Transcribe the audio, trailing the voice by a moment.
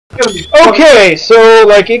gonna be fun. Okay, so,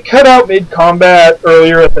 like, it cut out mid-combat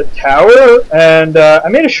earlier at the tower, and I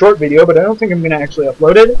made a short video, but I don't think I'm going to actually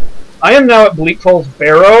upload it. I am now at Bleak Falls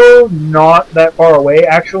Barrow, not that far away,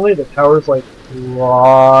 actually. The tower's, like,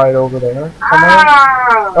 right over there.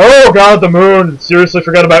 Ah! Oh, God, the moon! Seriously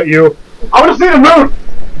forgot about you. I want to see the moon!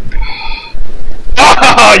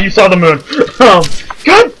 Ah, you saw the moon!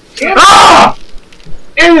 God damn it! Ah!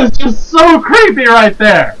 It is just so creepy right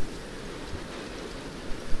there!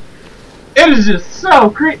 It is just so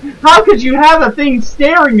creepy. How could you have a thing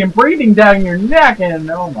staring and breathing down your neck? And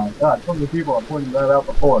oh my god, so many people have pointed that out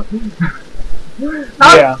before.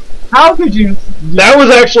 Yeah. How could you? That was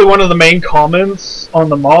actually one of the main comments on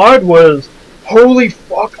the mod was, holy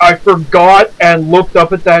fuck, I forgot and looked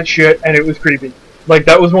up at that shit and it was creepy. Like,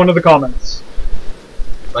 that was one of the comments.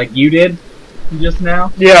 Like you did just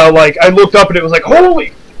now? Yeah, like, I looked up and it was like,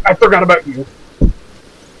 holy, I forgot about you.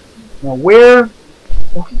 Now, where?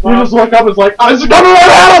 You just look up and it's like, oh, it's coming right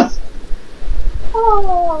at us!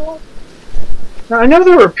 Now, I know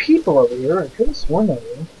there were people over here. I could have sworn they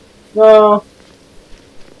were. No.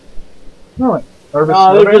 No, wait.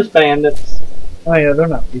 No, they're just bandits. Oh, yeah, they're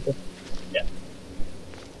not people. Yeah.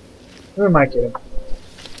 Who am I kidding?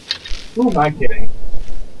 Who am I kidding?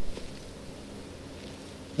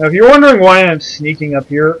 Now, if you're wondering why I'm sneaking up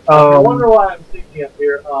here, I wonder why I'm sneaking up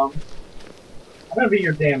here. I'm gonna be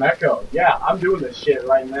your damn echo. Yeah, I'm doing this shit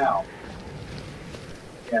right now.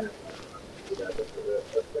 Yeah,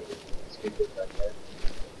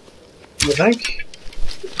 you think?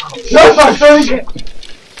 Just my thing!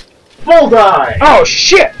 Full die! Oh,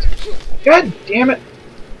 shit! God damn it!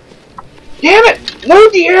 Damn it!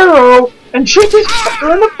 Load the arrow and shoot this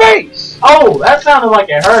fucker in the face! Oh, that sounded like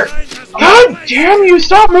it hurt. God damn you!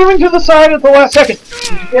 Stop moving to the side at the last second!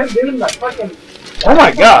 You can't do that fucking... Oh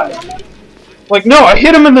my god. Like, no, I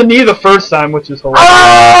hit him in the knee the first time, which is hilarious.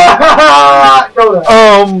 Ah!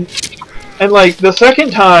 And like, the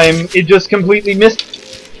second time, it just completely missed.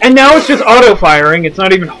 And now it's just auto-firing, it's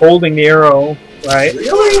not even holding the arrow, right?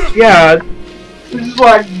 Really? Yeah. It's just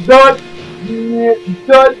like, dud,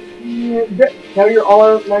 dud, now your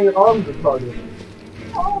arms are targeted.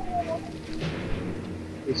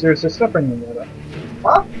 Seriously, stop bringing that up.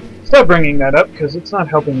 Huh? Stop bringing that up, because it's not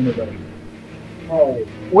helping anybody. Oh.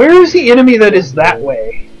 Where is the enemy that is that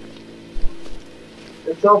way?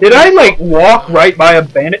 Did I, like, walk right by a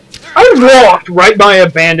bandit? I walked right by a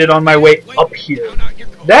bandit on my way up here.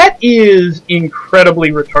 That is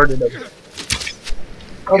incredibly retarded of them.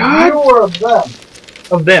 Of you or of them?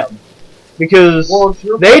 Of them. Because Well,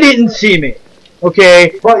 they didn't see me.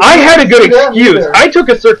 Okay? But I you had a good didn't see them excuse. either. I took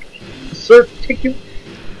a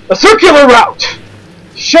circular route.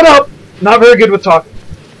 Shut up. Not very good with talking.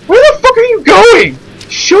 Where the fuck are you going?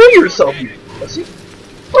 Show yourself, you pussy.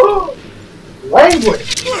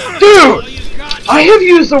 Language! Dude! I have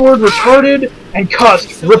used the word retarded and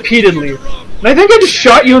cussed repeatedly. And I think I just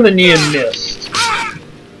shot you in the knee and missed.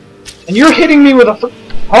 And you're hitting me with a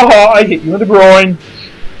haha, I hit you in the groin.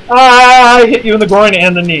 I hit you in the groin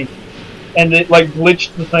and the knee. And it, like,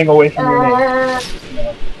 glitched the thing away from your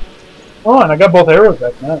knee. Oh, and I got both arrows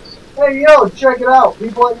back. Nice. Hey, yo, check it out.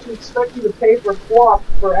 People actually expect you to pay for swap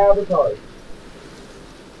for avatars.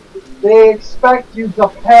 They expect you to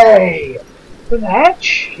pay. For that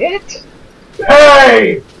shit?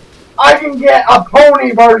 Hey! I can get a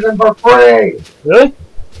pony version for free! Really?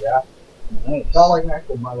 Yeah. Nice. Not like an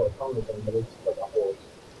actual My Little Pony thing, but it's like a horse.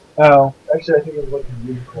 Oh. Actually, I think it was like a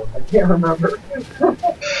unicorn. I can't remember.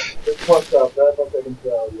 It's fucked up. That's what I can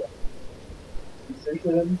tell, yeah. You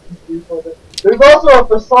seriously didn't see something? There's also a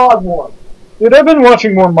facade one. Dude, I've been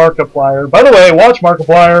watching more Markiplier. By the way, watch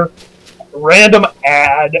Markiplier. Random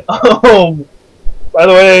ad. By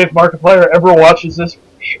the way, if Markiplier ever watches this,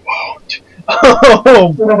 he won't.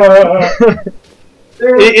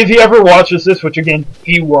 If he ever watches this, which again,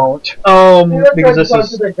 he won't. Because this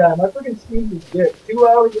is... That guy. My freaking Steve is dead. 2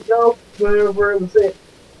 hours ago, whenever it was saying,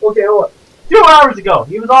 okay, hold on. 2 hours ago,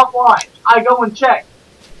 he was offline. I go and check.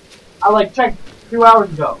 I checked 2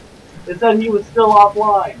 hours ago. It said he was still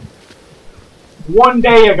offline. 1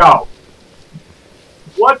 day ago.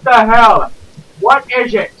 What the hell? What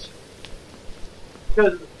is it?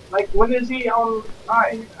 Because, when is he on?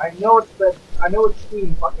 I know it's that. I know it's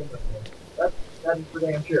Steam fucking with me. That is for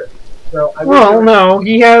damn sure. So well, no,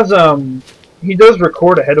 he has he does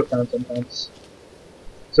record ahead of time sometimes.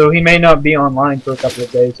 So he may not be online for a couple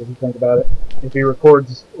of days if you think about it. If he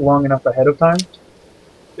records long enough ahead of time.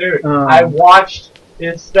 Dude, I watched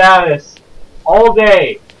his status all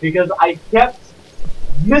day because I kept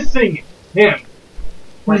missing him.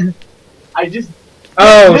 I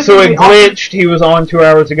Oh, so it literally glitched. He was on 2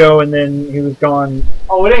 hours ago, and then he was gone.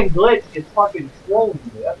 Oh, it ain't glitched. It's fucking trolling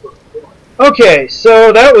you. That's what it's doing. Okay,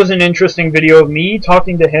 so that was an interesting video of me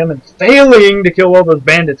talking to him and failing to kill all those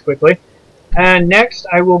bandits quickly. And next,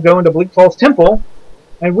 I will go into Bleak Falls Temple,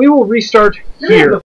 and we will restart here.